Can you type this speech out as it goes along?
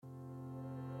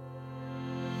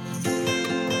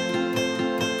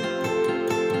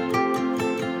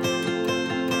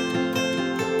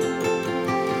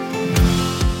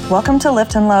Welcome to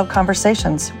Lift and Love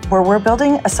Conversations, where we're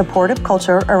building a supportive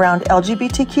culture around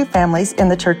LGBTQ families in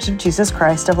the Church of Jesus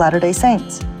Christ of Latter-day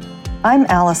Saints. I'm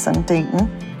Allison Dayton,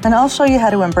 and I'll show you how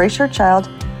to embrace your child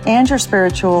and your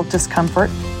spiritual discomfort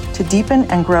to deepen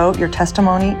and grow your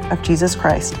testimony of Jesus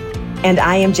Christ. And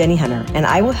I am Jenny Hunter, and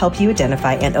I will help you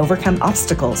identify and overcome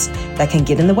obstacles that can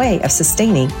get in the way of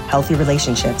sustaining healthy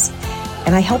relationships.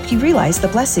 And I help you realize the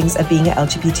blessings of being an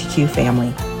LGBTQ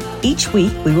family. Each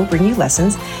week, we will bring you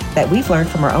lessons that we've learned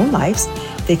from our own lives,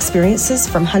 the experiences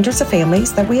from hundreds of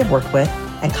families that we have worked with,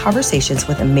 and conversations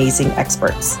with amazing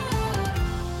experts.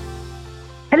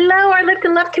 Hello, our Lift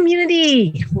and Love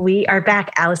community. We are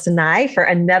back, Allison and I, for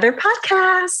another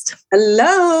podcast.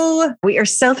 Hello. We are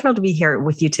so thrilled to be here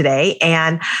with you today.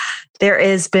 And there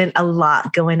has been a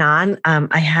lot going on.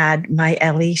 I had my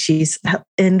Ellie, she's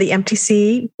in the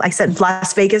MTC. I said,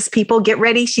 Las Vegas people, get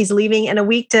ready. She's leaving in a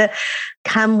week to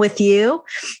come with you.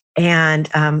 And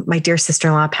my dear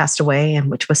sister-in-law passed away, and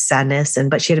which was sadness.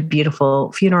 But she had a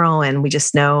beautiful funeral. And we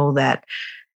just know that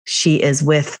she is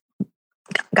with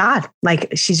God.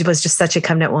 Like, she was just such a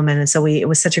covenant woman. And so it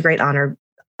was such a great honor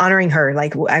honoring her.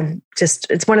 Like,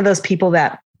 it's one of those people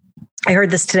that I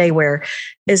heard this today where,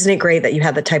 isn't it great that you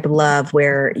have the type of love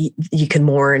where you can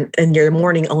mourn, and you're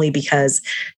mourning only because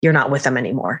you're not with them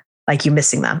anymore, like you're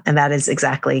missing them. And that is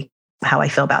exactly how I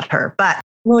feel about her. But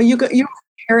well, you were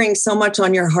carrying so much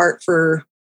on your heart for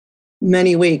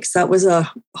many weeks. That was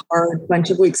a hard bunch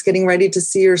of weeks, getting ready to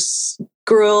see your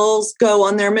girls go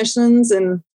on their missions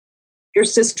and your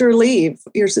sister-in-law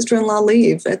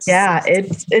leave.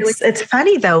 It's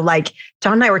funny though. Like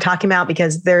John and I were talking about,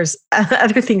 because there's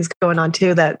other things going on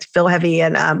too that feel heavy,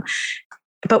 and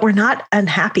but we're not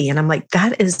unhappy. And I'm like,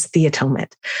 that is the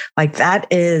atonement. Like, that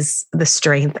is the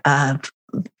strength of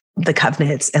the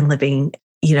covenants and living,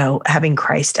 having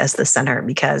Christ as the center,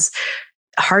 because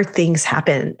hard things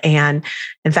happen. And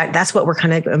in fact, that's what we're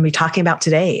kind of going to be talking about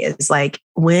today, is like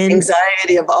when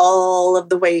anxiety of all of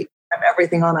the weight of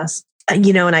everything on us. And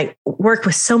I work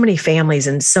with so many families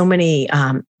and so many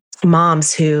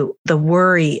moms who the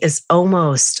worry is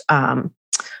almost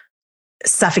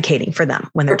suffocating for them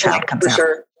when their child comes out.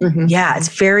 Sure. Mm-hmm. Yeah, it's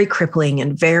very crippling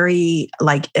and very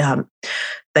like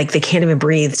they can't even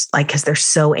breathe, like, because they're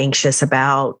so anxious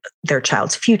about their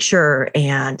child's future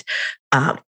and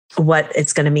what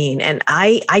it's going to mean. And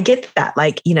I get that.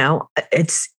 Like,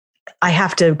 I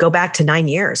have to go back to 9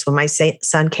 years when my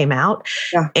son came out,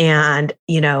 and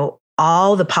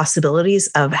all the possibilities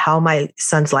of how my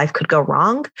son's life could go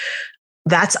wrong.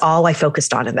 That's all I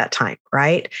focused on in that time.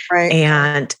 Right.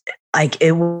 And like,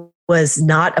 it was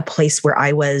not a place where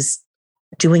I was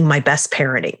doing my best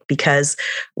parenting, because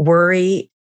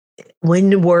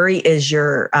when worry is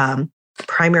your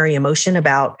primary emotion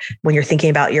about when you're thinking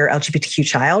about your LGBTQ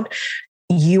child,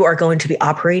 you are going to be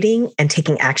operating and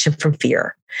taking action from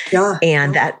fear. Yeah.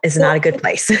 And that is not a good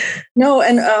place. No.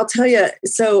 And I'll tell you,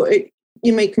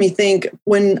 you make me think,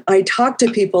 when I talk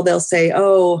to people, they'll say,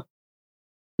 oh,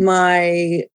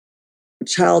 my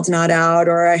child's not out.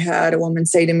 Or I had a woman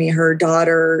say to me, her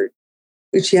daughter,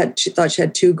 she thought she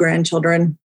had 2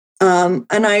 grandchildren. And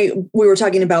we were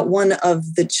talking about one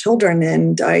of the children,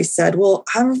 and I said, well,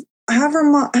 have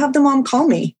the mom call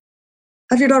me.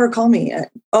 Have your daughter call me.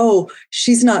 Oh,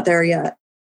 she's not there yet.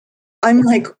 I'm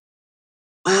like,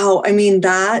 wow. I mean,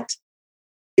 that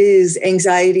is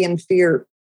anxiety and fear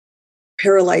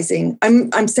paralyzing.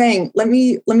 I'm saying, let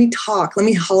me talk, let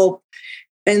me help.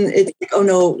 And it's like, oh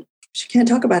no, she can't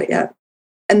talk about it yet.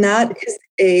 And that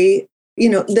is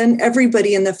then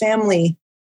everybody in the family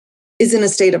is in a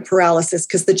state of paralysis,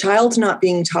 because the child's not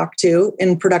being talked to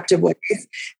in productive ways.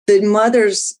 The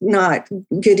mother's not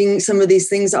getting some of these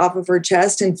things off of her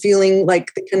chest and feeling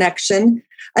like the connection.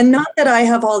 And not that I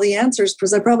have all the answers,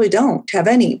 because I probably don't have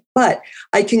any, but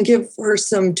I can give her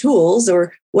some tools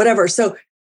or whatever. So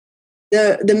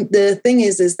the thing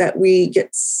is that we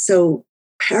get so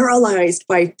paralyzed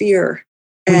by fear.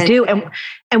 We do.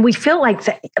 And we feel like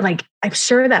that, like, I'm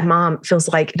sure that mom feels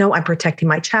like, no, I'm protecting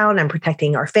my child. I'm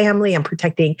protecting our family. I'm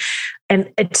protecting.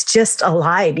 And it's just a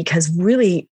lie, because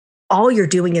really all you're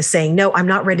doing is saying, no, I'm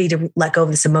not ready to let go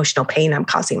of this emotional pain I'm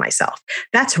causing myself.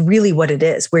 That's really what it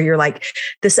is, where you're like,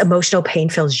 this emotional pain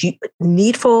feels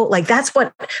needful. Like, that's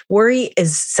what worry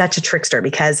is, such a trickster,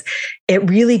 because it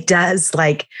really does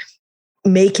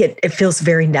make it feels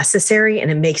very necessary, and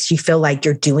it makes you feel like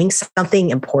you're doing something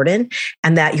important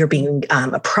and that you're being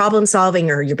a problem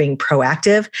solving, or you're being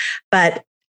proactive. But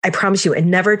I promise you, it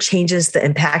never changes the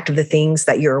impact of the things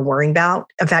that you're worrying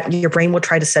about. In fact, your brain will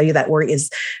try to tell you that worry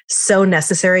is so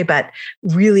necessary, but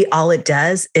really all it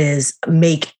does is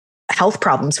make health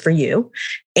problems for you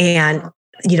and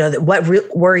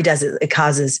worry does is it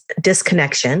causes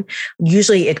disconnection.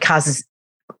 Usually it causes,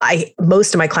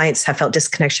 most of my clients have felt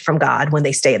disconnection from God when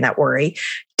they stay in that worry,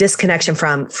 disconnection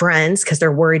from friends because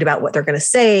they're worried about what they're going to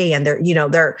say. And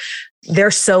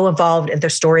they're so involved in their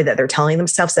story that they're telling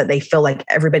themselves that they feel like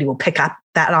everybody will pick up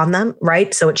that on them.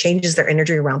 Right. So it changes their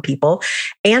energy around people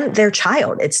and their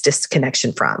child. It's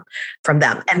disconnection from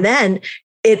them. And then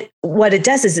what it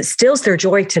does is it steals their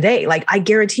joy today. Like I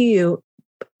guarantee you,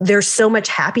 there's so much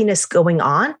happiness going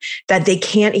on that they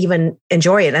can't even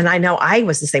enjoy it. And I know I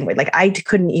was the same way. Like I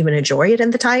couldn't even enjoy it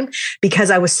in the time because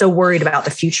I was so worried about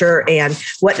the future and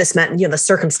what this meant, the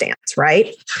circumstance.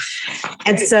 Right.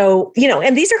 And so,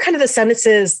 and these are kind of the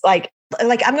sentences like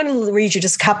I'm going to read you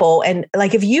just a couple. And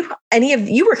like, if any of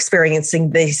you were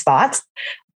experiencing these thoughts,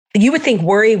 you would think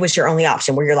worry was your only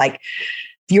option, where you're like,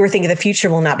 you were thinking the future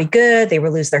will not be good. They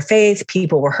will lose their faith.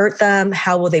 People will hurt them.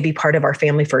 How will they be part of our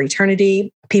family for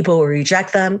eternity? People will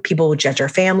reject them. People will judge our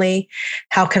family.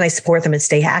 How can I support them and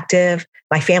stay active?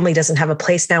 My family doesn't have a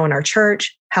place now in our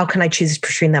church. How can I choose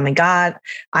between them and God?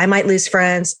 I might lose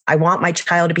friends. I want my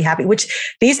child to be happy,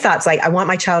 which these thoughts, like I want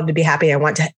my child to be happy. I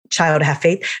want child to have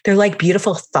faith. They're like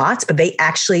beautiful thoughts, but they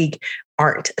actually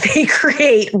aren't. They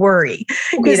create worry.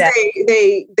 Because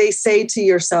they say to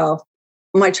yourself,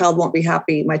 my child won't be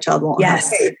happy. My child won't have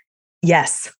faith.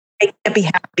 Yes. They can't be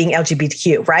happy being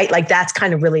LGBTQ, right? Like that's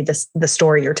kind of really the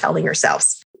story you're telling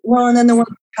yourselves. Well, and then the one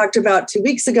we talked about 2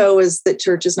 weeks ago is that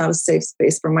church is not a safe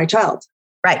space for my child.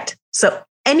 Right. So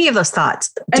any of those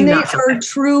thoughts and they are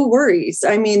true worries.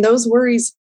 I mean, those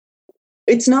worries,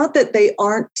 it's not that they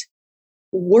aren't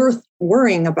worth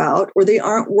worrying about or they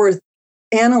aren't worth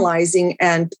analyzing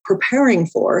and preparing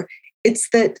for. It's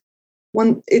that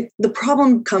the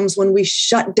problem comes when we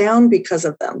shut down because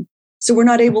of them. So we're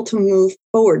not able to move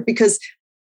forward, because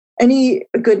any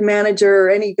good manager or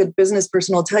any good business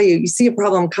person will tell you, you see a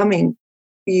problem coming,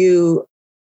 you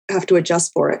have to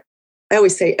adjust for it. I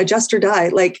always say adjust or die,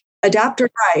 like adapt or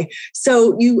die.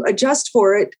 So you adjust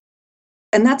for it.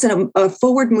 And that's a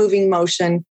forward moving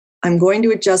motion. I'm going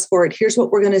to adjust for it. Here's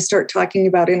what we're going to start talking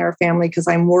about in our family because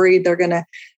I'm worried they're going to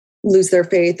lose their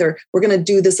faith, or we're going to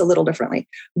do this a little differently.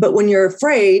 But when you're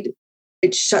afraid,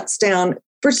 it shuts down.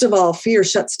 First of all, fear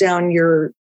shuts down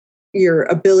your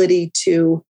ability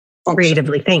to function.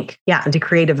 Creatively think. Yeah. And to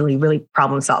creatively really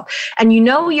problem solve. And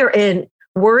you're in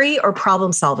worry or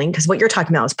problem solving, because what you're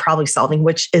talking about is problem solving,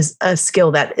 which is a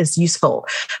skill that is useful.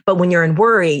 But when you're in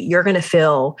worry, you're going to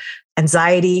feel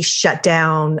anxiety, shut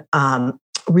down,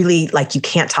 really like you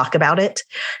can't talk about it.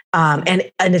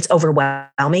 And it's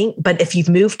overwhelming. But if you've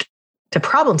moved to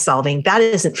problem solving, that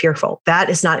isn't fearful. That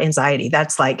is not anxiety.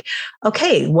 That's like,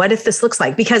 okay, what if this looks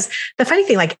like? Because the funny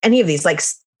thing, like any of these, like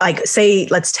say,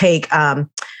 let's take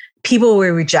people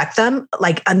will reject them.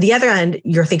 Like on the other end,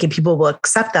 you're thinking people will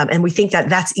accept them. And we think that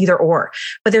that's either or.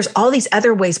 But there's all these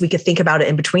other ways we could think about it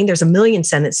in between. There's a million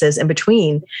sentences in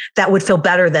between that would feel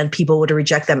better than people would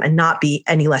reject them and not be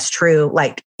any less true.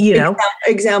 Like,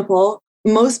 Example,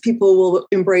 most people will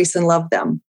embrace and love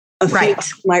them. Right.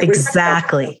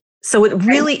 Exactly. So it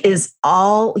really is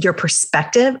all your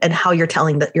perspective and how you're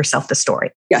telling yourself the story.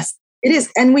 Yes, it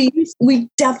is. And we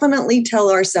definitely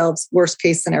tell ourselves worst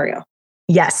case scenario.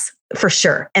 Yes, for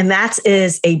sure. And that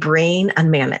is a brain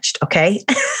unmanaged. Okay.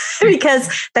 Because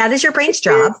that is your brain's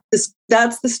job.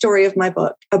 That's the story of my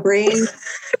book. A brain.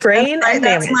 Unmanaged.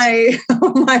 That's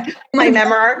my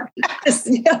memoir.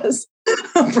 Yes.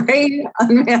 A brain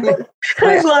unmanaged.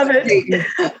 I love it.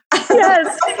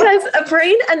 Yes, because a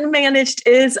brain unmanaged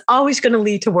is always going to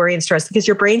lead to worry and stress, because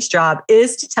your brain's job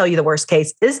is to tell you the worst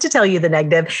case, is to tell you the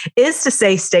negative, is to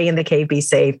say, stay in the cave, be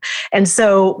safe. And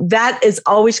so that is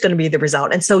always going to be the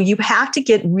result. And so you have to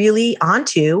get really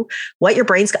onto what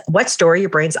story your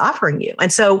brain's offering you.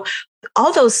 And so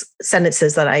all those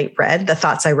sentences that I read, the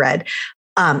thoughts I read,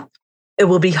 it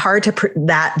will be hard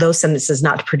to those sentences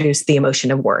not to produce the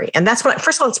emotion of worry. And that's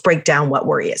first of all, let's break down what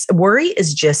worry is. Worry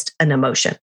is just an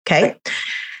emotion. Okay. Right.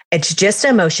 It's just an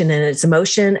emotion, and it's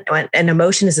emotion. An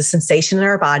emotion is a sensation in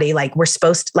our body. Like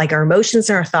our emotions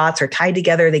and our thoughts are tied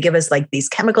together. They give us like these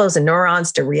chemicals and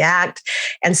neurons to react.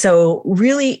 And so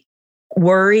really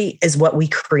worry is what we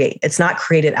create. It's not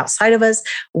created outside of us.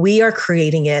 We are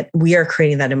creating it. We are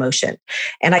creating that emotion.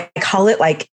 And I call it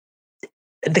like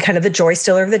the kind of the joy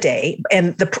stealer of the day.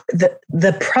 And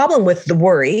the problem with the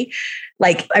worry,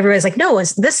 like everybody's like, no, in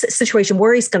this situation,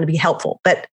 worry is going to be helpful.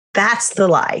 But that's the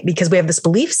lie, because we have this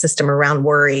belief system around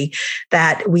worry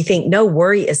that we think, no,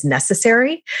 worry is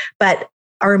necessary, but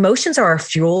our emotions are our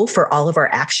fuel for all of our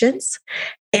actions.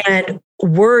 And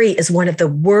worry is one of the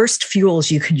worst fuels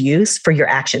you could use for your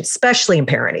actions, especially in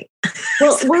parenting.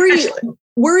 Well,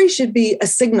 worry should be a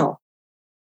signal.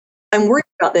 I'm worried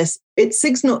about this. It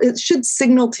should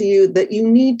signal to you that you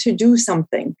need to do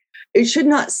something. It should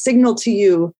not signal to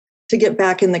you to get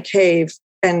back in the cave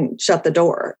and shut the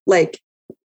door. Like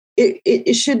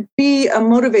it should be a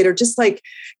motivator, just like,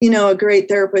 a great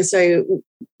therapist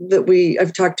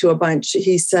I've talked to a bunch.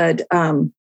 He said,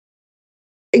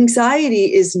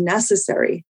 anxiety is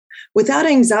necessary. Without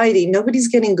anxiety, nobody's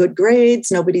getting good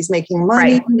grades. Nobody's making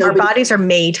money. Right. Our bodies are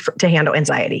made to handle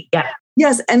anxiety. Yeah.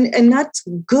 Yes. And that's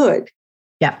good.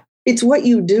 Yeah. It's what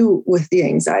you do with the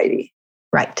anxiety.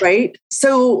 Right. Right.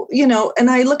 So, and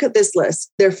I look at this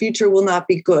list, their future will not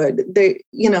be good. They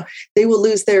will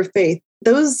lose their faith.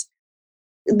 Those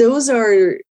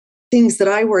are things that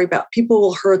I worry about. People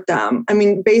will hurt them. I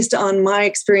mean, based on my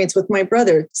experience with my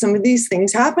brother, some of these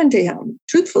things happened to him,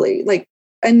 truthfully,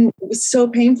 and it was so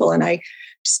painful. And I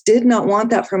just did not want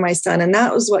that for my son. And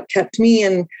that was what kept me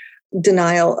in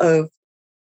denial of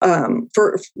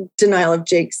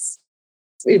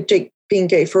Jake being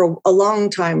gay for a long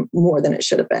time, more than it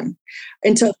should have been.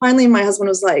 Until finally my husband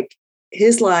was like,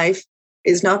 his life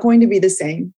is not going to be the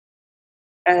same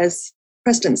as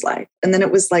Preston's life. And then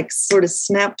it was like sort of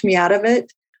snapped me out of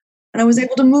it. And I was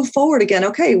able to move forward again.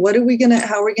 Okay, how are we going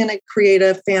to create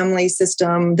a family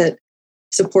system that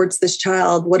supports this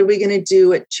child? What are we going to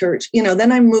do at church?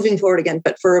 Then I'm moving forward again.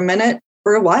 But for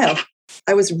a while,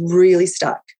 I was really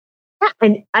stuck.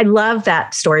 And I love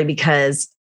that story because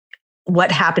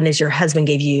what happened is your husband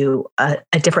gave you a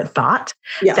different thought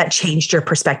that changed your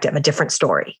perspective, a different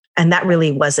story. And that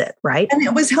really was it, right? And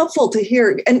it was helpful to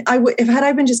hear. And if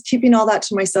I been just keeping all that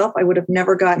to myself, he would have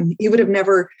never been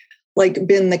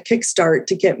the kickstart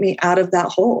to get me out of that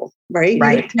hole, right? He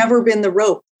would have never been the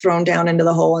rope thrown down into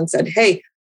the hole and said, hey,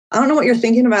 I don't know what you're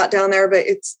thinking about down there, but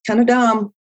it's kind of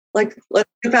dumb. Like, let's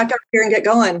get back up here and get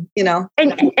going,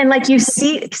 And like you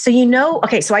see,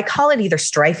 okay, so I call it either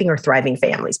striving or thriving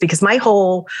families, because my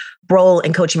whole role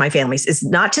in coaching my families is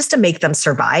not just to make them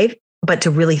survive, but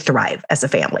to really thrive as a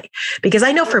family. Because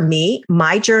I know for me,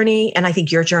 my journey, and I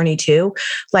think your journey too,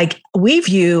 like we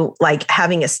view like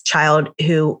having a child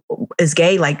who is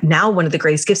gay, like now one of the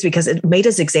greatest gifts, because it made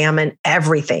us examine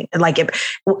everything. And like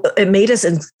it made us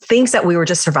in things that we were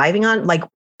just surviving on, like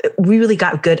we really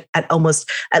got good at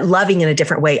loving in a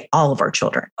different way all of our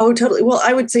children. Oh, totally. Well,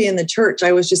 I would say in the church,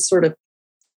 I was just sort of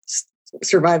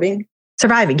surviving.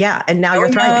 Yeah. And now you're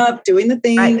thriving. Doing the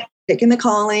thing, taking the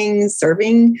calling,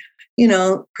 serving,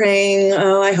 praying,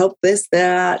 oh, I hope this,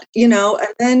 that, and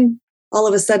then all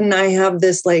of a sudden I have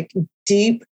this like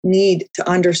deep need to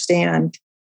understand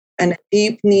and a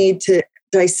deep need to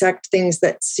dissect things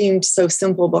that seemed so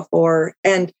simple before.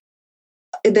 And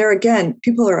there again,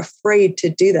 people are afraid to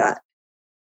do that.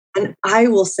 And I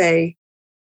will say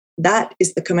that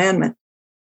is the commandment.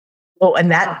 Well,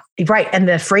 and right. And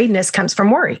the afraidness comes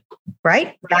from worry,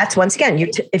 right? That's once again,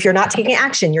 if you're not taking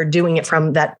action, you're doing it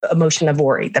from that emotion of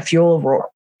worry, the fuel of worry.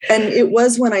 And it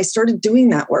was when I started doing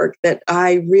that work that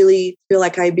I really feel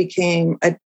like I became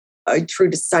a true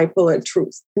disciple,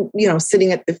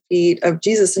 sitting at the feet of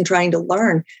Jesus and trying to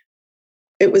learn.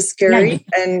 It was scary,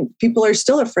 and people are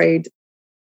still afraid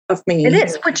of me. It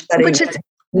is, which is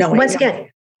once again,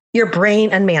 your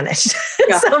brain unmanaged.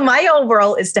 Yeah. So my whole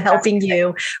role is to helping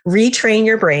you retrain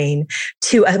your brain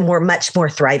to a much more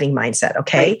thriving mindset.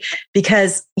 Okay. Right.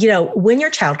 Because, when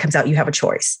your child comes out, you have a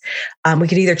choice. We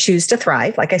could either choose to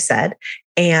thrive, like I said,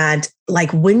 and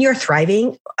like when you're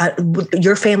thriving,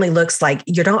 your family looks like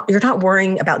you're not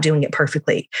worrying about doing it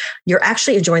perfectly. You're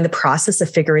actually enjoying the process of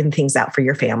figuring things out for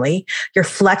your family. You're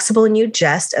flexible and you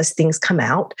adjust as things come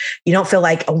out. You don't feel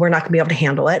like, we're not going to be able to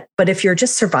handle it. But if you're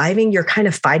just surviving, you're kind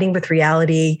of fighting with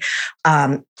reality.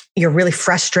 You're really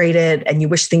frustrated and you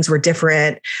wish things were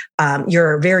different.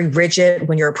 You're very rigid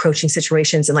when you're approaching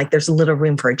situations and like there's a little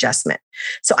room for adjustment.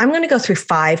 So I'm going to go through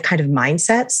 5 kind of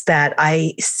mindsets that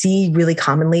I see really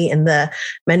commonly in the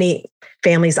many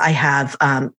families I have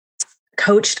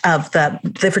coached, of the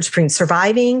difference between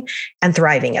surviving and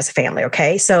thriving as a family.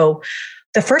 Okay. So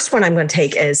the first one I'm going to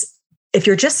take is, if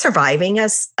you're just surviving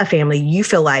as a family, you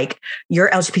feel like your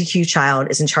LGBTQ child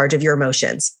is in charge of your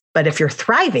emotions. But if you're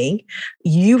thriving,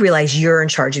 you realize you're in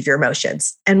charge of your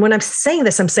emotions. And when I'm saying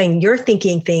this, I'm saying you're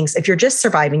thinking things. If you're just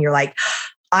surviving, you're like,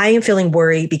 I am feeling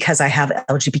worried because I have an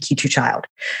LGBTQ child.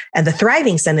 And the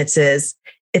thriving sentence is,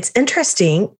 it's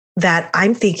interesting that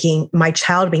I'm thinking my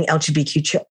child being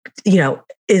LGBTQ,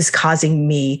 is causing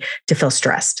me to feel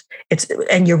stressed.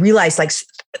 And you realize like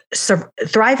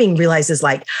thriving realizes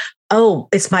like, oh,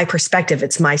 it's my perspective.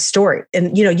 It's my story.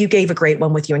 And, you gave a great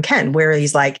one with you and Ken, where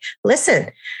he's like, listen,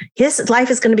 his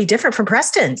life is going to be different from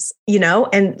Preston's,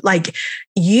 and like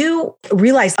you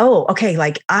realize, oh, okay,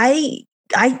 like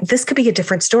this could be a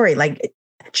different story. Like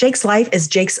Jake's life is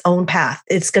Jake's own path.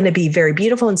 It's going to be very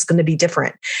beautiful and it's going to be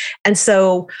different. And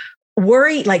so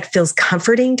worry like feels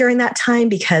comforting during that time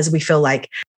because we feel like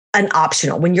an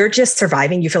optional. When you're just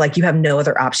surviving, you feel like you have no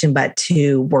other option but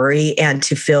to worry and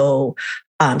to feel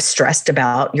stressed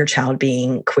about your child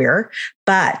being queer.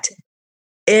 But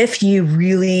if you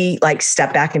really like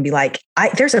step back and be like,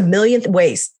 there's a million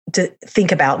ways to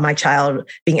think about my child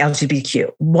being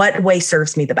LGBTQ. What way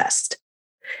serves me the best?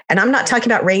 And I'm not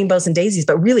talking about rainbows and daisies,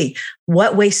 but really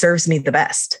what way serves me the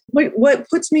best? What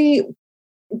puts me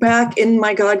back in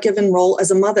my God-given role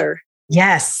as a mother?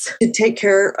 Yes. To take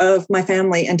care of my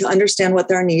family and to understand what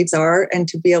their needs are and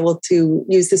to be able to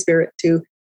use the Spirit to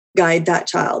guide that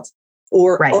child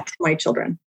or all my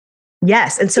children.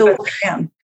 Yes. And so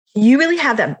you really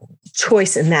have that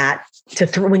choice in that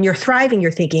when you're thriving,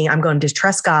 you're thinking, I'm going to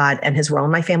trust God and his role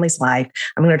in my family's life.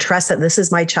 I'm going to trust that this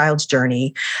is my child's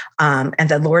journey. And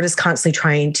the Lord is constantly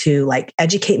trying to like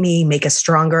educate me, make us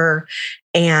stronger.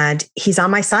 And he's on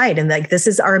my side. And like, this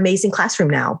is our amazing classroom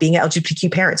now, being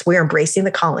LGBTQ parents, we're embracing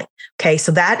the calling. Okay.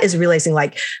 So that is realizing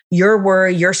like your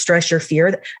worry, your stress, your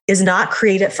fear is not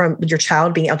created from your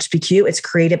child being LGBTQ. It's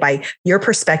created by your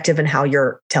perspective and how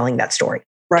you're telling that story.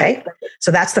 Right. Okay?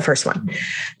 So that's the first one.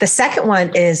 The second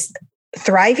one is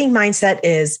thriving mindset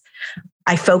is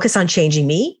I focus on changing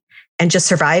me, and just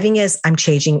surviving is I'm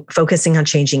focusing on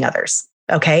changing others.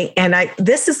 Okay. And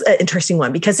this is an interesting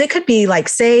one because it could be like,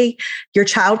 say your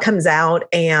child comes out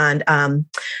and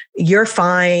you're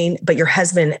fine, but your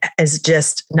husband is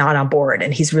just not on board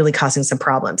and he's really causing some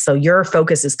problems. So your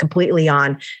focus is completely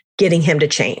on getting him to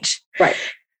change. Right.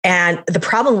 And the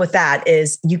problem with that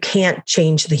is you can't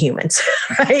change the humans,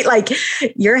 right? Like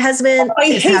your husband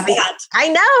is having, that. I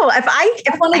know. If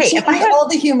I had all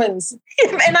the humans,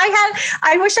 and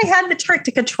I wish I had the trick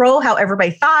to control how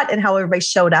everybody thought and how everybody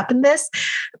showed up in this,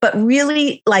 but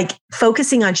really like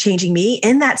focusing on changing me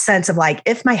in that sense of like,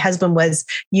 if my husband was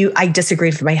I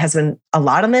disagreed with my husband a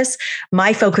lot on this.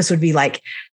 My focus would be like,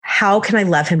 how can I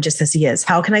love him just as he is?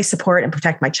 How can I support and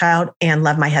protect my child and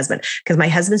love my husband? Because my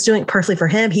husband's doing it perfectly for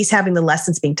him. He's having the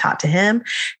lessons being taught to him.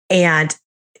 And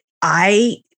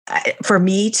for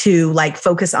me to like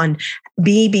focus on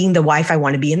me being the wife I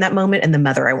want to be in that moment and the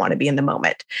mother I want to be in the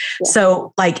moment. Yeah.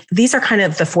 So like, these are kind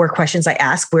of the 4 questions I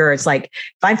ask where it's like,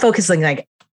 if I'm focusing like,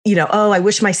 I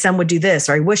wish my son would do this,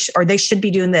 or they should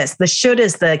be doing this. The should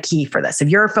is the key for this. If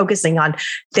you're focusing on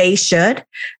they should,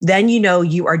 then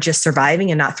you are just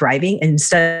surviving and not thriving. And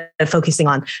instead of focusing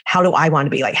on how do I want to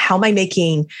be, like, how am I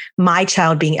making my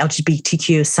child being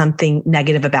LGBTQ something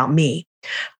negative about me?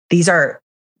 These are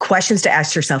questions to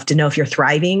ask yourself to know if you're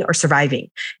thriving or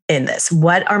surviving in this.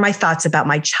 What are my thoughts about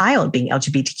my child being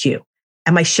LGBTQ?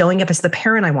 Am I showing up as the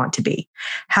parent I want to be?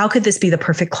 How could this be the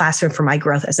perfect classroom for my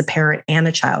growth as a parent and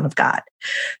a child of God?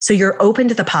 So you're open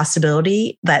to the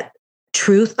possibility that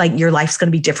truth, like your life's going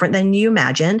to be different than you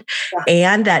imagined,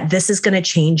 and that this is going to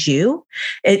change you.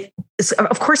 It's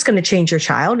of course going to change your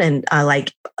child and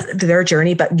like their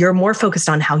journey, but you're more focused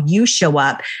on how you show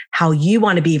up, how you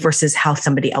want to be versus how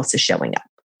somebody else is showing up.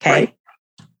 Okay. Right.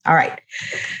 All right.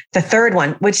 The third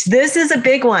one, which this is a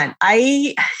big one.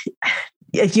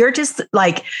 If you're just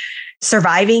like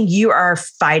surviving, you are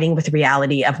fighting with the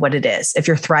reality of what it is. If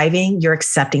you're thriving, you're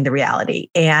accepting the reality.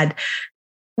 And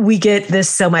we get this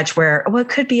so much where, it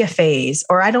could be a phase,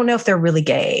 or I don't know if they're really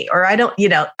gay, or I don't,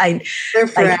 their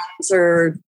friends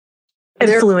are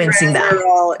influencing them. They're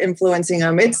all influencing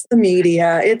them. It's the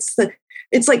media.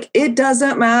 It's like, it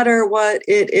doesn't matter what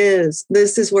it is.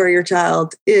 This is where your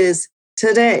child is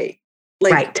today.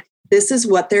 Like, right. This is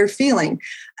what they're feeling.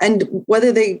 And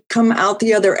whether they come out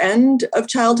the other end of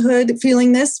childhood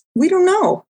feeling this, we don't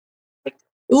know. It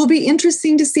will be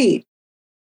interesting to see.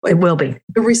 It will be.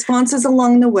 The responses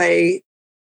along the way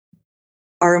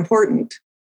are important.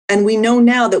 And we know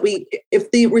now that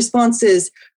if the response is,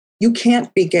 you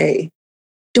can't be gay,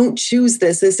 don't choose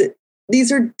this,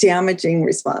 these are damaging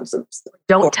responses.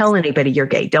 Don't tell anybody you're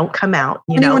gay. Don't come out.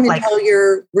 Until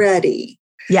you're ready.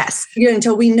 Yes.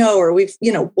 Until we know, or we've,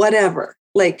 whatever.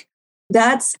 Like,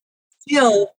 that's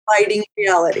still fighting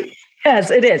reality. Yes,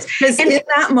 it is. Because in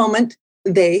that moment,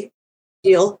 they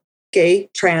feel gay,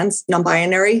 trans,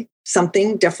 non-binary,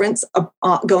 something different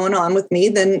going on with me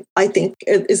than I think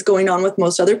is going on with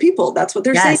most other people. That's what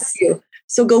they're saying to you.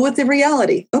 So go with the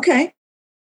reality. Okay.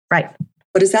 Right.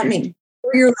 What does that mean?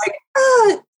 Or you're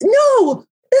like, no,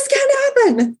 this can't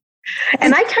happen.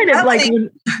 And I kind of like,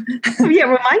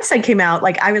 when my son came out,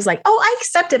 like, I was like, oh, I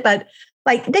accept it. But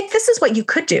like, Nick, this is what you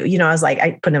could do. You know, I was like,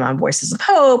 I put him on Voices of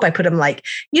Hope. I put him like,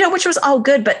 you know, which was all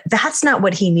good, but that's not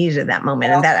what he needed at that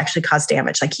moment. And that actually caused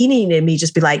damage. Like he needed me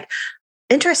just be like,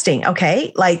 interesting.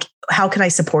 Okay. Like, how can I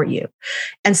support you?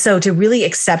 And so to really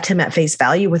accept him at face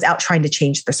value without trying to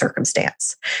change the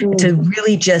circumstance, to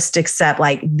really just accept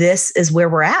like, this is where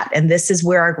we're at and this is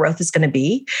where our growth is going to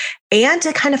be. And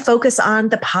to kind of focus on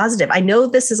the positive. I know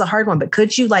this is a hard one, but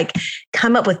could you like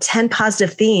come up with 10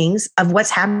 positive things of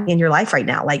what's happening in your life right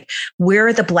now? Like, where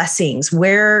are the blessings?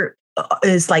 Where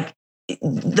is like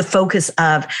the focus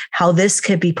of how this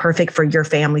could be perfect for your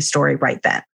family story right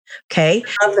then? Okay.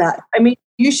 Love that. I mean,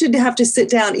 you should have to sit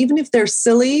down, even if they're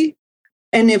silly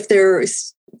and if they're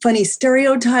funny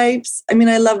stereotypes. I mean,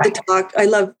 I love the talk. I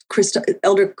love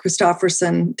Elder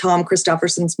Christofferson, Tom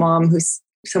Christofferson's mom, who's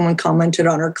someone commented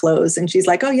on her clothes. And she's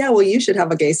like, oh yeah, well, you should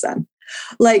have a gay son.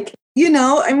 Like, you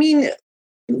know, I mean,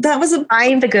 that was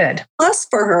find the good plus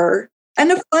for her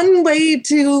and a fun way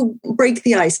to break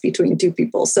the ice between two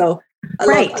people. So I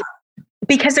love that.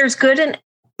 Because there's good in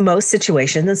most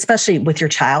situations, especially with your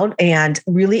child, and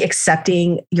really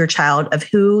accepting your child of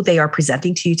who they are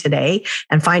presenting to you today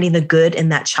and finding the good in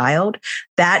that child,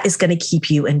 that is going to keep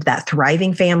you in that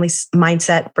thriving family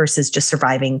mindset versus just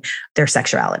surviving their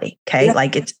sexuality. Okay. Yeah.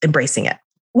 Like it's embracing it.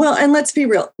 Well, and let's be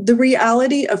real. The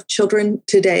reality of children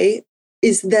today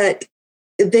is that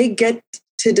they get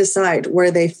to decide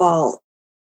where they fall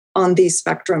on these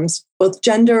spectrums, both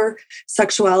gender,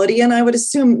 sexuality, and I would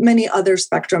assume many other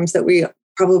spectrums that we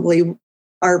probably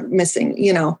are missing,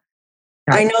 you know.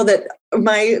 Right. I know that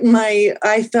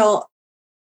I felt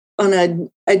on an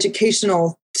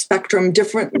educational spectrum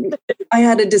different. I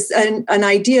had an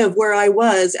idea of where I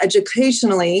was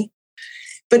educationally,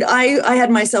 but I had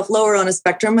myself lower on a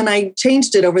spectrum, and I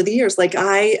changed it over the years. Like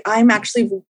I'm actually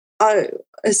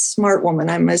a smart woman.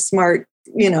 I'm a smart,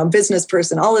 you know, business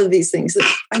person, all of these things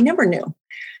that I never knew.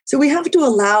 So we have to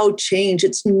allow change.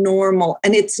 It's normal.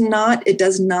 And it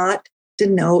does not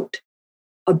denote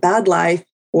a bad life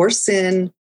or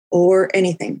sin or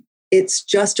anything. It's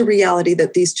just a reality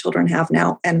that these children have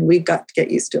now, and we've got to get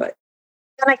used to it.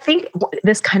 And I think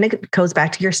this kind of goes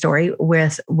back to your story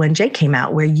with when Jake came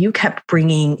out, where you kept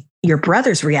bringing your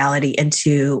brother's reality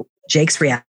into Jake's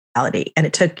reality. And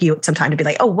it took you some time to be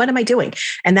like, oh, what am I doing?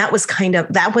 And that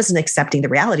wasn't accepting the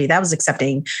reality. That was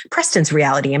accepting Preston's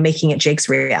reality and making it Jake's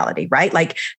reality, right?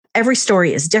 Like every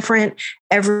story is different.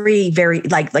 Like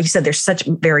you said, there's such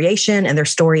variation, and their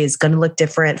story is going to look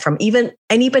different from even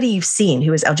anybody you've seen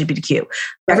who is LGBTQ. Right.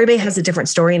 Everybody has a different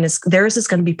story, and theirs is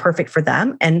going to be perfect for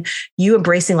them. And you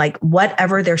embracing like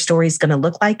whatever their story is going to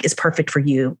look like is perfect for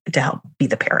you to help be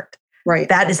the parent. Right.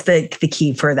 That is the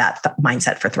key for that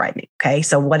mindset for thriving. Okay.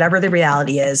 So whatever the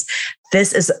reality is,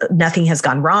 nothing has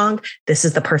gone wrong. This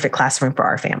is the perfect classroom for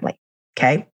our family.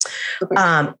 Okay.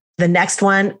 The next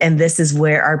one, and this is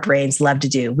where our brains love to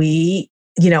do.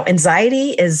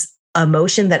 Anxiety is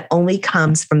emotion that only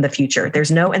comes from the future.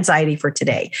 There's no anxiety for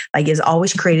today. Like is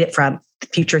always created from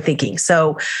future thinking.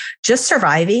 So just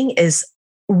surviving is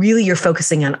really, you're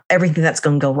focusing on everything that's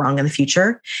going to go wrong in the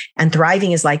future. And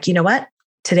thriving is like, you know what?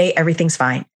 Today, everything's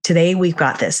fine. Today, we've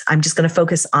got this. I'm just going to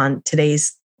focus on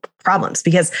today's problems,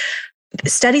 because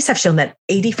studies have shown that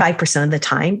 85% of the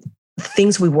time,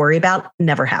 things we worry about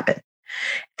never happen.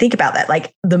 Think about that.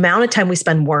 Like the amount of time we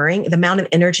spend worrying, the amount of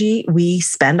energy we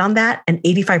spend on that, and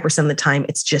 85% of the time,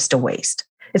 it's just a waste.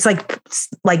 It's like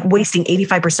wasting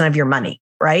 85% of your money,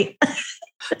 right?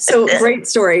 So great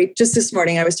story. Just this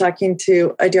morning, I was talking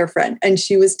to a dear friend, and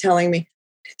she was telling me,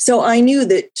 so I knew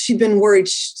that she'd been worried.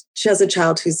 She has a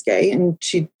child who's gay, and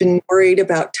she'd been worried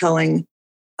about telling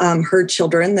her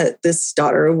children that this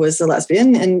daughter was a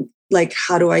lesbian, and like,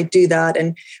 how do I do that?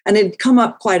 And it'd come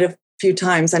up quite a few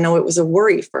times. I know it was a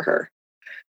worry for her.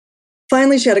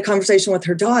 Finally, she had a conversation with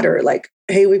her daughter, like,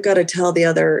 hey, we've got to tell the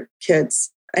other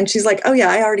kids. And she's like, oh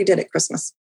yeah, I already did at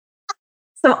Christmas.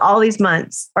 So all these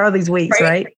months or all these weeks,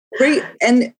 right? Right.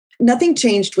 And nothing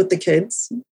changed with the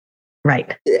kids.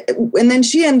 Right. And then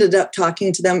she ended up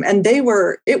talking to them, and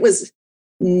it was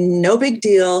no big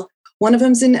deal. One of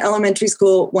them's in elementary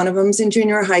school. One of them's in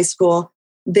junior high school.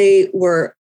 They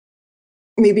were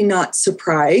maybe not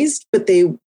surprised, but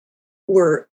they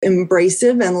were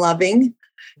embracive and loving.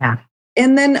 Yeah.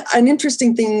 And then an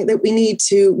interesting thing that we need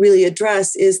to really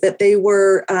address is that they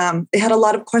had a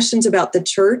lot of questions about the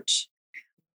church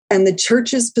and the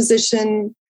church's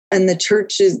position and the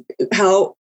church's,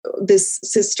 how this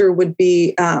sister would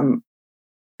be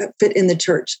fit in the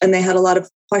church. And they had a lot of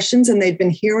questions, and they'd been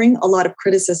hearing a lot of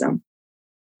criticism.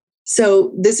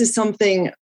 So this is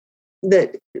something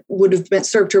that would have been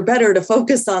served her better to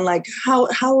focus on like, how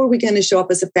are we going to show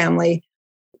up as a family?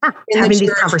 Having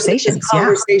these conversations. What's this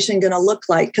conversation going to look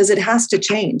like? Because it has to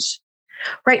change.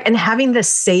 Right. And having this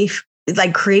safe,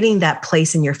 like creating that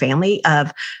place in your family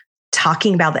of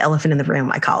talking about the elephant in the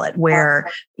room, I call it,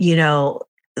 where, you know,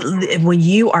 when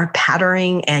you are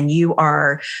patterning and you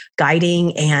are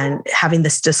guiding and having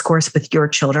this discourse with your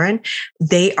children,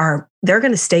 they're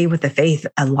going to stay with the faith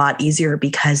a lot easier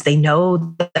because they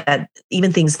know that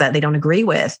even things that they don't agree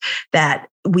with, that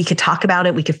we could talk about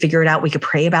it, we could figure it out, we could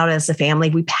pray about it as a family.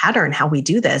 We pattern how we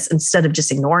do this instead of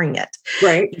just ignoring it.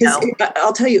 Right.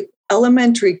 I'll tell you,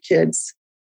 elementary kids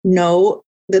know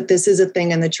that this is a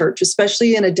thing in the church,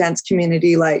 especially in a dense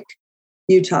community like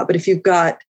Utah. But if you've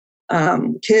got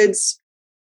kids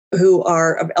who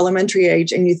are of elementary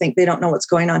age and you think they don't know what's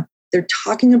going on, they're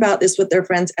talking about this with their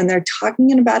friends and they're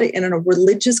talking about it in a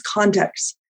religious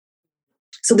context.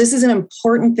 So this is an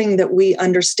important thing that we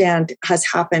understand has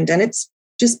happened. And it's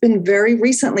just been very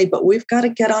recently, but we've got to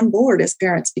get on board as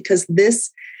parents because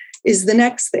this is the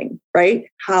next thing, right?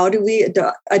 How do we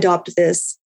adopt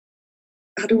this?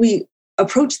 How do we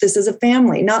approach this as a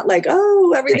family? Not like,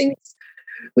 oh, everything,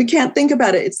 we can't think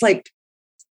about it. It's like,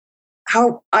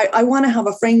 how I want to have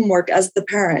a framework as the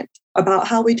parent about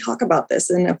how we talk about this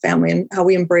in a family and how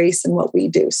we embrace and what we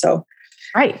do. So,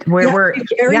 right. We're very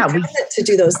present to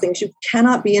do those things. You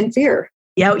cannot be in fear.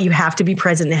 Yeah, you have to be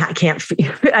present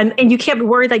and you can't be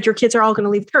worried that your kids are all going to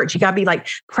leave church. You got to be like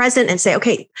present and say,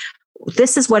 okay,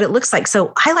 this is what it looks like.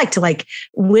 So I like to like,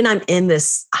 when I'm in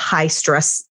this high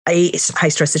stress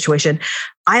situation,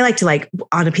 I like to like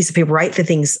on a piece of paper, write the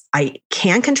things I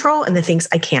can control and the things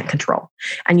I can't control.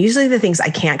 And usually the things I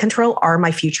can't control are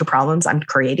my future problems I'm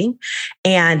creating.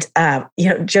 And,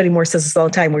 Jody Moore says this all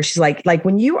the time where she's like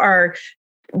when you are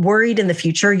worried in the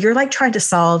future, you're like trying to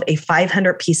solve a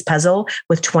 500-piece puzzle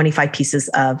with 25 pieces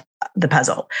of the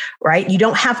puzzle, right? You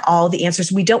don't have all the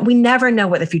answers. We never know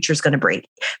what the future is going to bring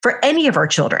for any of our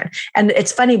children. And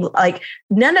it's funny, like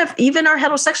even our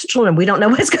heterosexual children, we don't know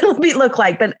what it's going to look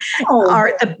like. But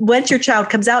once your child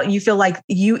comes out, you feel like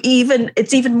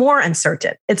it's even more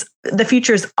uncertain. The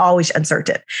future is always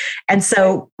uncertain. And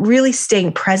so really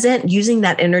staying present, using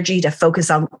that energy to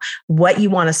focus on what you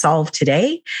want to solve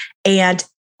today and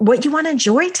what you want to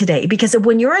enjoy today. Because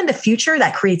when you're in the future,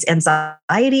 that creates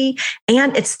anxiety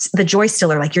and it's the joy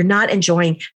stiller. Like you're not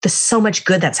enjoying the so much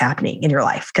good that's happening in your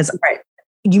life because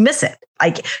you miss it.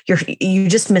 Like you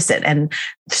just miss it. And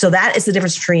so that is the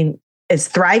difference between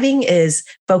thriving is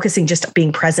focusing, just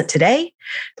being present today,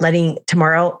 letting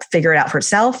tomorrow figure it out for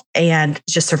itself. And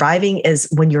just surviving is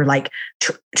when you're like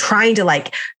trying to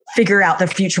like figure out the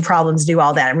future problems, do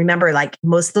all that. And remember, like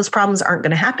most of those problems aren't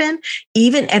going to happen.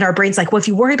 And our brain's like, well, if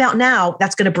you worry about now,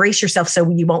 that's going to brace yourself so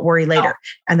you won't worry later. Oh.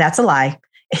 And that's a lie.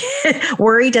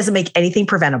 Worry doesn't make anything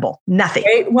preventable. Nothing.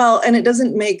 Right? Well, and it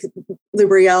doesn't make the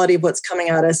reality of what's coming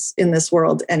at us in this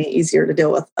world any easier to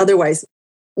deal with. Otherwise,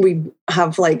 we'd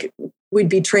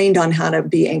be trained on how to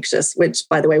be anxious, which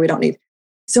by the way, we don't need.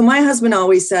 So my husband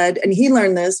always said, and he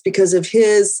learned this because of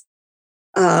his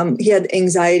he had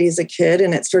anxiety as a kid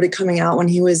and it started coming out when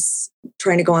he was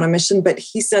trying to go on a mission. But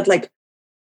he said, like,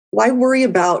 why worry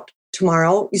about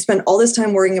tomorrow? You spend all this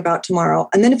time worrying about tomorrow.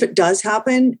 And then if it does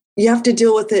happen, you have to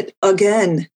deal with it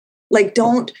again. Like,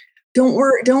 don't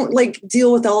worry, don't like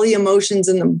deal with all the emotions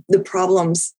and the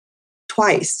problems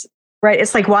twice. Right.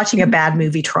 It's like watching a bad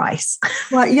movie twice.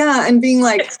 Well, yeah. And being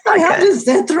like, I have to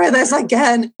sit through this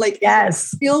again. Like,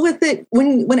 yes, deal with it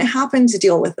when it happens,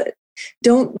 deal with it.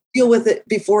 Don't deal with it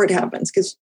before it happens.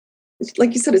 Because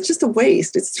like you said, it's just a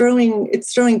waste. It's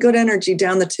throwing good energy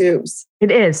down the tubes. It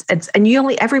is.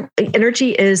 Every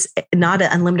energy is not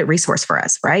an unlimited resource for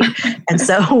us. Right. And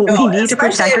so we need to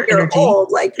protect our energy.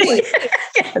 Old, like me.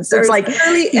 Yes, it's like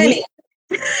really any.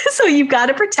 So you've got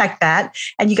to protect that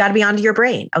and you got to be onto your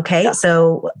brain. Okay. Yeah.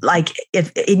 So like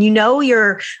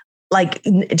you're like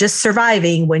just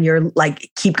surviving when you're like,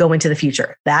 keep going to the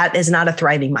future. That is not a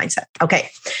thriving mindset. Okay.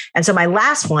 And so my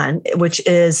last one, which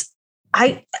is,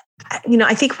 I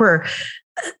think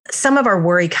some of our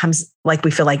worry comes like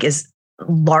we feel like is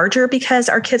larger because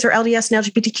our kids are LDS and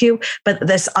LGBTQ, but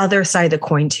this other side of the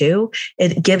coin too,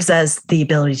 it gives us the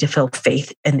ability to feel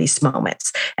faith in these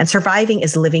moments. And surviving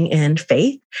is living in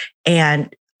faith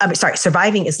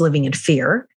surviving is living in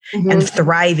fear and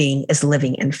thriving is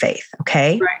living in faith.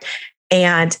 Okay. Right.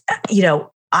 And,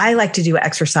 I like to do an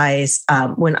exercise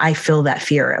when I feel that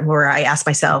fear where I ask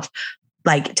myself,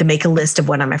 like to make a list of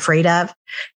what I'm afraid of.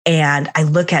 And I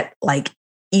look at like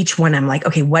each one. I'm like,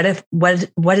 okay, what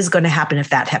is going to happen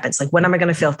if that happens? Like, what am I going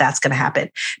to feel if that's going to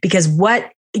happen? Because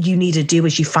what you need to do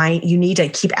is you need to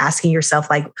keep asking yourself,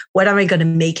 like, what am I going to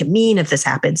make it mean if this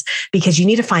happens? Because you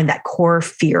need to find that core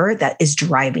fear that is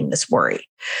driving this worry.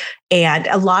 And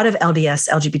a lot of LDS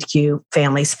LGBTQ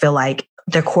families feel like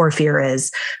their core fear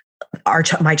is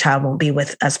my child won't be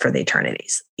with us for the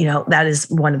eternities. That is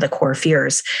one of the core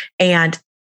fears. And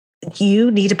you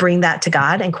need to bring that to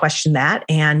God and question that.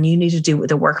 And you need to do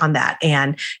the work on that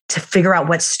and to figure out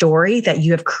what story that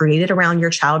you have created around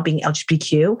your child being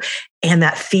LGBTQ. And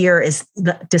that fear is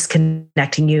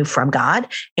disconnecting you from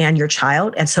God and your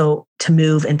child. And so to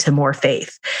move into more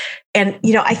faith. And,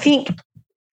 I think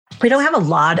we don't have a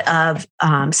lot of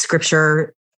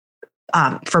scripture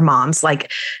for moms,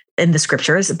 like in the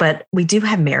scriptures, but we do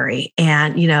have Mary.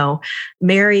 And,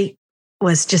 Mary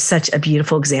was just such a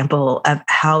beautiful example of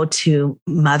how to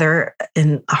mother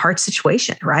in a hard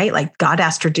situation, right? Like God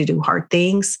asked her to do hard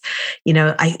things.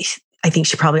 I think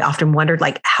she probably often wondered,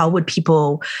 like, how would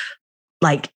people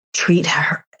treat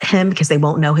him because they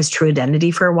won't know his true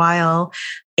identity for a while.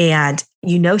 And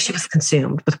she was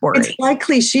consumed with worry. It's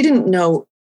likely she didn't know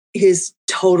his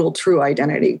total true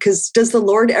identity, because does the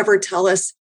Lord ever tell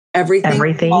us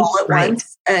everything all at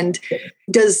once? And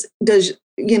does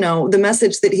the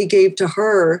message that he gave to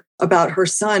her about her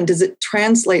son, does it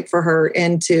translate for her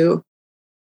into,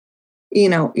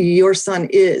 your son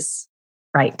is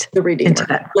right, the Redeemer? Into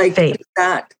that like faith.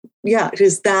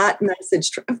 Is that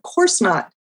message? Of course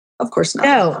not. Of course not.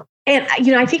 No. And,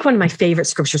 I think one of my favorite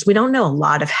scriptures, we don't know a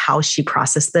lot of how she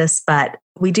processed this, but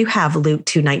we do have Luke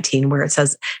 2:19, where it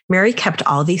says, Mary kept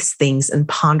all these things and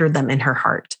pondered them in her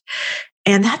heart.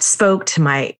 And that spoke to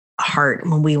my heart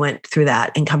when we went through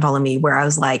that in Come Follow Me, where I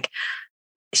was like,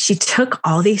 she took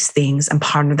all these things and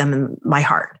pondered them in my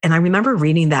heart. And I remember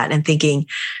reading that and thinking,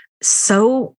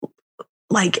 so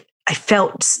like, I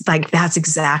felt like that's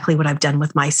exactly what I've done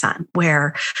with my son,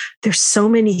 where there's so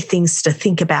many things to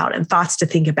think about and thoughts to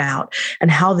think about and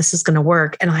how this is going to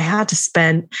work. And I had to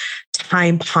spend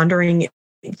time pondering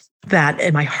that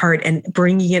in my heart and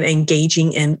bringing it,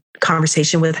 engaging in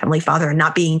conversation with Heavenly Father and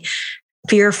not being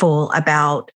fearful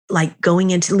about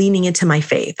leaning into my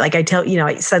faith. Like I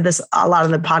said this a lot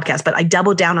on the podcast, but I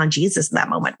doubled down on Jesus in that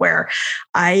moment where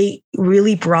I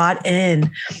really brought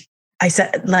in, I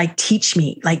said, teach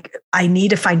me, I need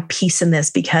to find peace in this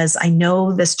because I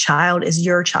know this child is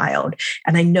your child.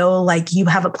 And I know you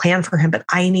have a plan for him, but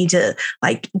I need to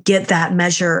get that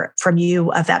measure from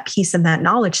you of that peace and that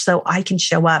knowledge so I can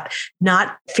show up,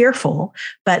 not fearful,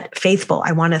 but faithful.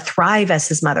 I want to thrive as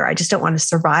his mother. I just don't want to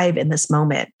survive in this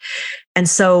moment. And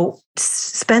so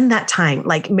spend that time.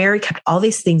 Mary kept all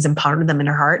these things and pondered them in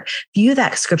her heart. View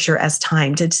that scripture as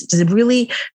time to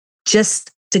really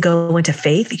just to go into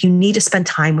faith. You need to spend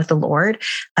time with the Lord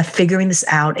of figuring this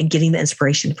out and getting the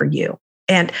inspiration for you.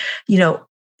 And,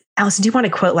 Allison, do you want to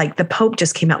quote, the Pope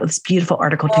just came out with this beautiful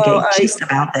article today just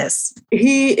about this.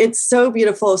 It's so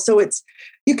beautiful. So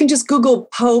you can just Google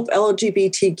Pope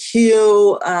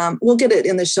LGBTQ. We'll get it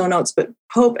in the show notes, but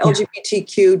Pope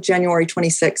LGBTQ, January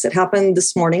 26th. It happened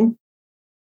this morning.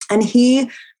 And he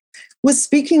was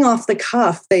speaking off the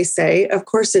cuff, they say. Of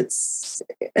course, it's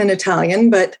in Italian,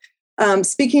 but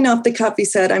speaking off the cuff, he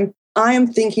said, I am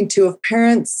thinking too of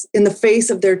parents in the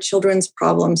face of their children's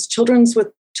problems, children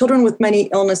with many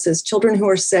illnesses, children who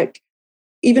are sick,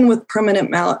 even with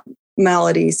permanent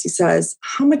maladies. He says,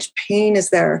 how much pain is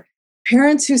there?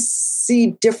 Parents who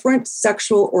see different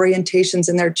sexual orientations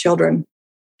in their children,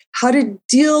 how to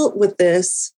deal with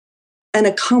this and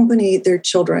accompany their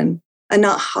children and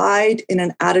not hide in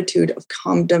an attitude of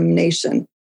condemnation.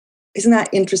 Isn't that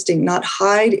interesting? Not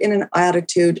hide in an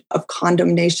attitude of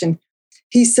condemnation.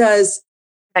 He says,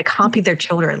 accompany their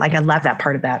children. I love that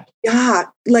part of that. Yeah.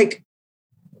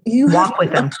 You walk have with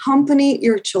to them. Accompany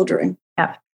your children.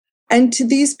 Yeah. And to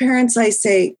these parents, I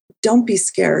say, don't be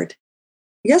scared.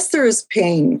 Yes, there is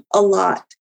pain, a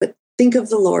lot, but think of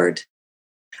the Lord.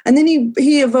 And then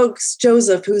he evokes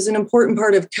Joseph, who's an important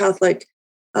part of Catholic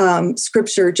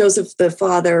scripture, Joseph, the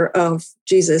father of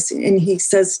Jesus. And he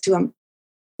says to him,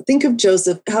 think of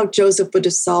Joseph, how Joseph would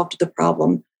have solved the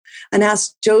problem, and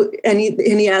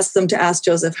he asked them to ask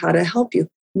Joseph how to help you.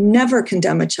 Never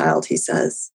condemn a child, he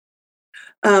says.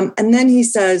 And then he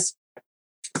says,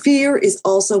 fear is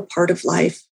also part of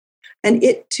life, and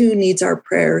it too needs our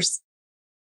prayers.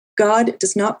 God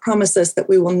does not promise us that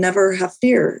we will never have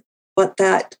fear, but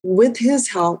that with his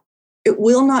help, it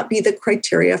will not be the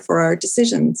criteria for our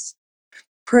decisions.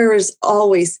 Prayer is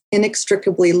always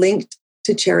inextricably linked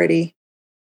to charity.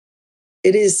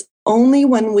 It is only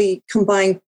when we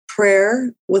combine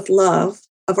prayer with love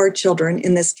of our children,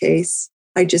 in this case,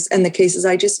 and the cases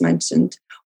I just mentioned,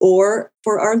 or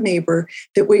for our neighbor,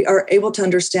 that we are able to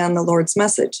understand the Lord's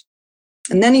message.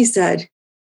 And then he said,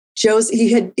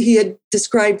 he had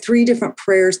described 3 different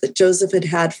prayers that Joseph had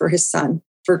had for his son,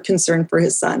 for concern for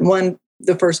his son. One,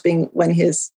 the first being when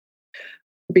his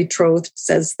betrothed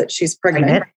says that she's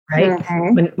pregnant. Right?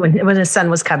 Mm-hmm. When his son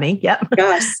was coming. Yep.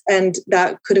 Yes. And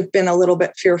that could have been a little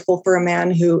bit fearful for a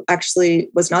man who actually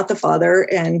was not the father.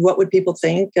 And what would people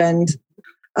think? And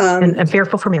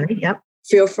fearful for Mary. Yep.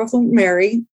 Fearful for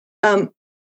Mary. And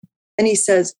he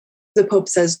says, the Pope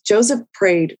says, Joseph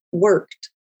prayed, worked,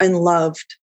 and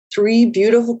loved 3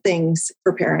 beautiful things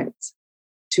for parents: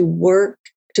 to work,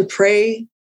 to pray,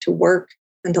 to work,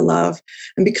 and to love.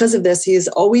 And because of this, he has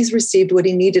always received what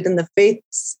he needed in the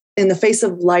face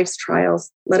of life's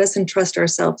trials. Let us entrust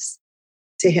ourselves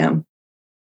to him.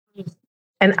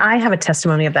 And I have a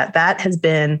testimony of that. That has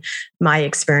been my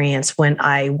experience when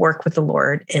I work with the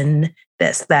Lord in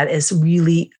this. That is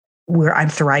really where I'm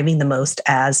thriving the most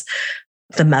as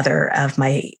the mother of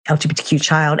my LGBTQ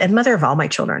child and mother of all my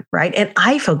children, right? And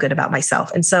I feel good about myself.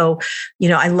 And so,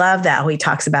 I love that how he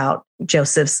talks about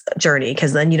Joseph's journey,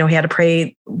 because then, he had to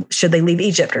pray, should they leave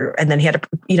Egypt? And then he had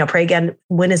to, pray again,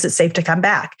 when is it safe to come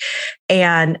back?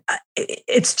 And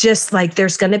it's just like,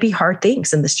 there's going to be hard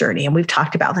things in this journey. And we've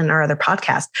talked about that in our other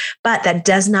podcast, but that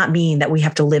does not mean that we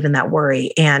have to live in that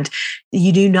worry. And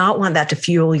you do not want that to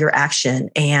fuel your action.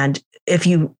 And if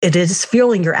it is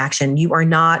fueling your action,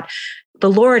 the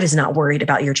Lord is not worried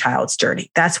about your child's journey.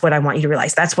 That's what I want you to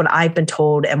realize. That's what I've been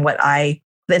told and the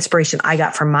inspiration I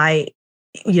got from my,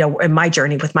 in my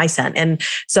journey with my son. And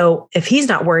so if he's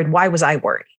not worried, why was I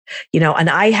worried? And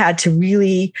I had to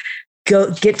really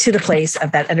get to the place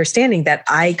of that understanding that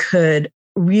I could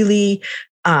really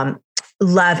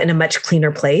love in a much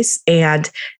cleaner place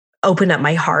and open up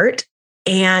my heart.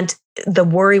 And the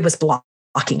worry was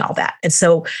blocking all that. And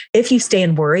so if you stay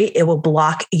in worry, it will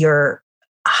block your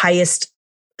highest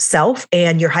self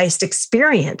and your highest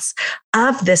experience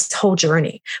of this whole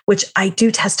journey, which I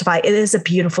do testify, it is a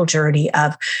beautiful journey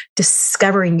of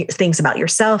discovering things about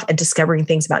yourself and discovering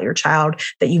things about your child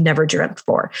that you never dreamt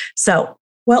for. So,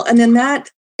 well, and then that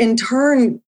in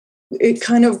turn, it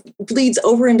kind of bleeds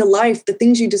over into life. The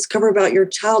things you discover about your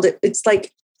child, it's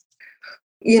like,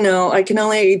 I can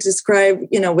only describe,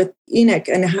 with Enoch,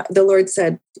 and the Lord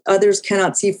said, others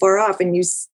cannot see far off. And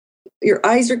your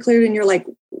eyes are cleared and you're like,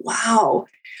 wow,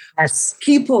 yes,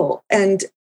 people and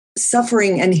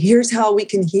suffering. And here's how we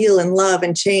can heal and love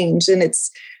and change. And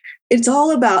it's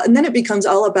all about, and then it becomes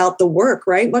all about the work,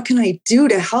 right? What can I do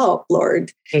to help,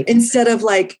 Lord? Right. Instead of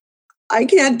like, I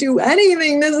can't do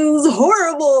anything. This is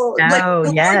horrible.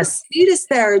 No, yes. Lord need us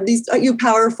there. These you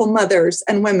powerful mothers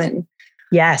and women.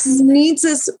 Yes. He needs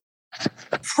us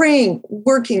praying,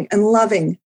 working, and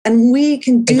loving. And we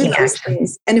can do those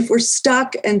things. And if we're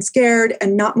stuck and scared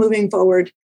and not moving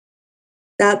forward,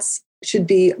 that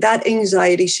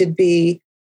anxiety should be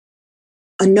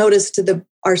a notice to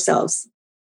ourselves.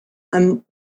 I'm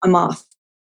off.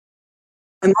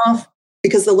 I'm off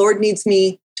because the Lord needs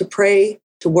me to pray,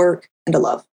 to work, and to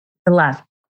love.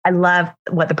 I love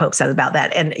what the Pope said about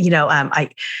that. And, I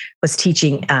was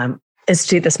teaching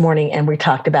Institute this morning, and we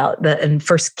talked about in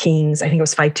 1 Kings, I think it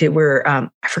was 5:2, where I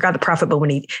forgot the prophet, but when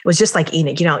it was just like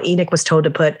Enoch, Enoch was told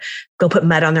to go put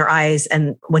mud on their eyes.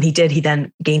 And when he did, he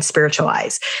then gained spiritual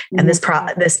eyes. And this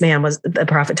man the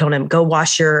prophet told him, go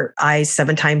wash your eyes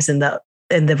 7 times in the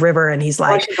river. And he's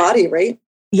like, wash your body, right?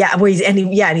 Yeah. And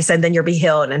he said, then you'll be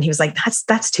healed. And he was like,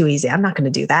 that's too easy. I'm not going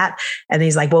to do that. And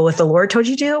he's like, well, if the Lord told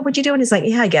you to do it, would you do it? And he's like,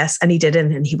 yeah, I guess. And he did it,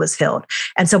 and he was healed.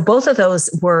 And so both of those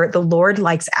were, the Lord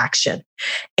likes action,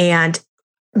 and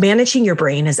managing your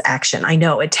brain is action. I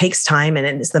know it takes time, and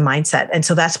it's the mindset. And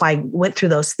so that's why I went through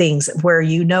those things where,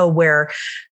 where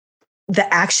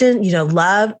the action,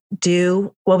 love,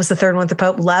 do, what was the third one with the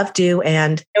Pope? Love, do,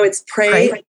 and it's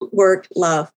pray, work,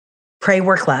 love. Pray,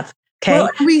 work, love. Okay.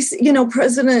 Well,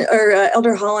 President or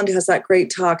Elder Holland has that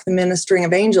great talk, The Ministering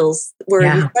of Angels, where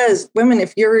he says, women,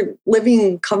 if you're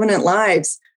living covenant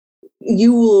lives,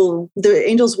 the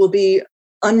angels will be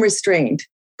unrestrained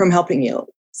from helping you.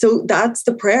 So that's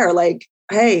the prayer. Like,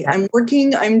 hey, I'm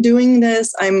working, I'm doing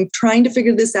this, I'm trying to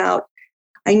figure this out.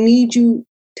 I need you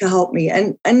to help me.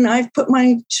 And I've put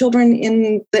my children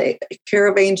in the care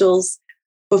of angels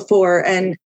before,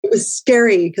 and it was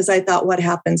scary because I thought, what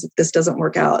happens if this doesn't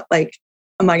work out? Like,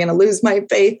 am I going to lose my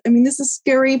faith? I mean, this is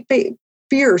scary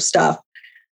fear stuff.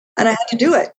 And I had to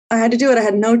do it. I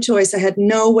had no choice. I had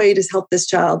no way to help this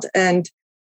child. And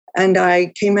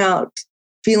I came out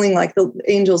feeling like the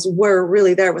angels were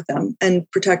really there with them and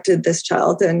protected this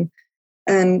child.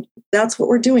 And that's what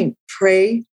we're doing.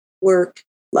 Pray, work,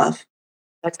 love.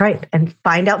 That's right. And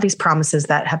find out these promises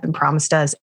that have been promised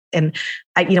us. And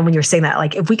when you're saying that,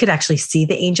 like, if we could actually see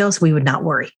the angels, we would not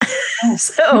worry.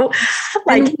 So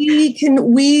like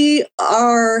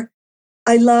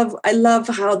I love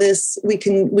how we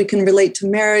can relate to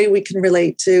Mary. We can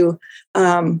relate to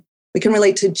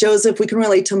Joseph. We can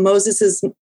relate to Moses's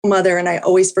mother. And I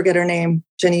always forget her name.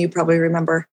 Jenny, you probably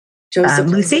remember. Joseph.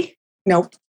 Lucy? No,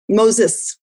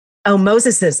 Moses. Oh,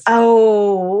 Moses's.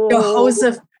 Oh,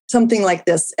 Joseph, something like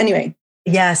this. Anyway.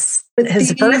 Yes.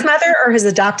 His birth mother or his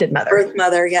adopted mother? Birth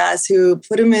mother, yes, who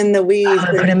put him in the weave.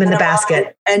 Put him in the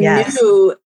basket. And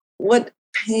knew what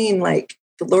pain, like,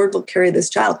 the Lord will carry this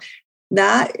child.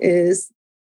 That is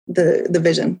the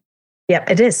vision. Yep,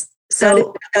 it is.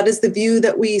 So that is the view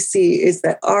that we see, is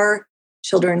that our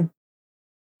children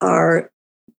are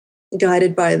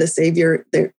guided by the Savior.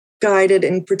 They're guided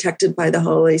and protected by the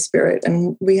Holy Spirit.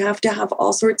 And we have to have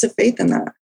all sorts of faith in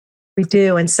that. We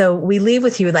do. And so we leave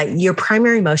with you, like, your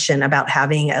primary emotion about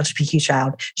having an LGBTQ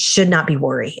child should not be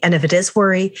worry. And if it is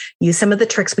worry, use some of the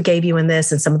tricks we gave you in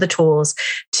this and some of the tools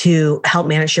to help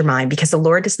manage your mind, because the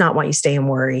Lord does not want you to stay in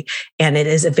worry. And it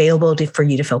is available for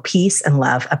you to feel peace and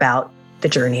love about the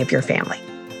journey of your family.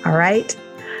 All right.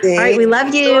 All right. We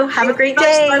love you. Have a great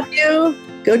day. Love you.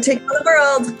 Go take on the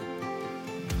world.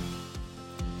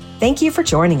 Thank you for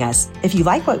joining us. If you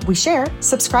like what we share,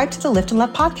 subscribe to the Lift and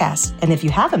Love podcast. And if you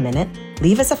have a minute,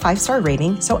 leave us a 5-star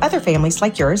rating so other families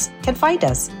like yours can find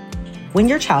us. When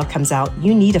your child comes out,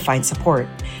 you need to find support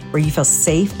where you feel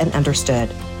safe and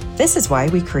understood. This is why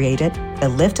we created the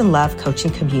Lift and Love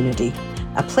coaching community,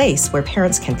 a place where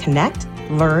parents can connect,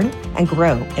 learn, and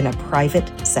grow in a private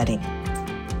setting.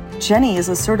 Jenny is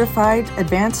a certified,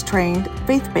 advanced trained,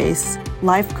 faith-based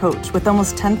life coach with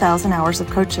almost 10,000 hours of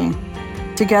coaching.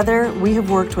 Together, we have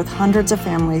worked with hundreds of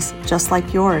families just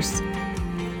like yours.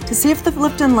 To see if the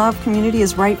Lift and Love community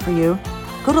is right for you,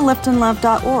 go to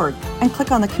liftandlove.org and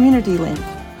click on the community link.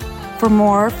 For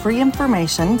more free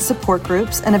information, support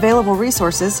groups, and available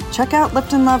resources, check out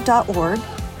liftandlove.org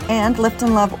and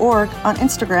liftandlove.org on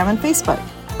Instagram and Facebook.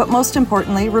 But most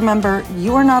importantly, remember,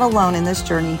 you are not alone in this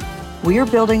journey. We are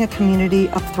building a community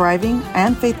of thriving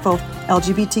and faithful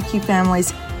LGBTQ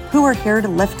families who are here to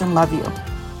lift and love you.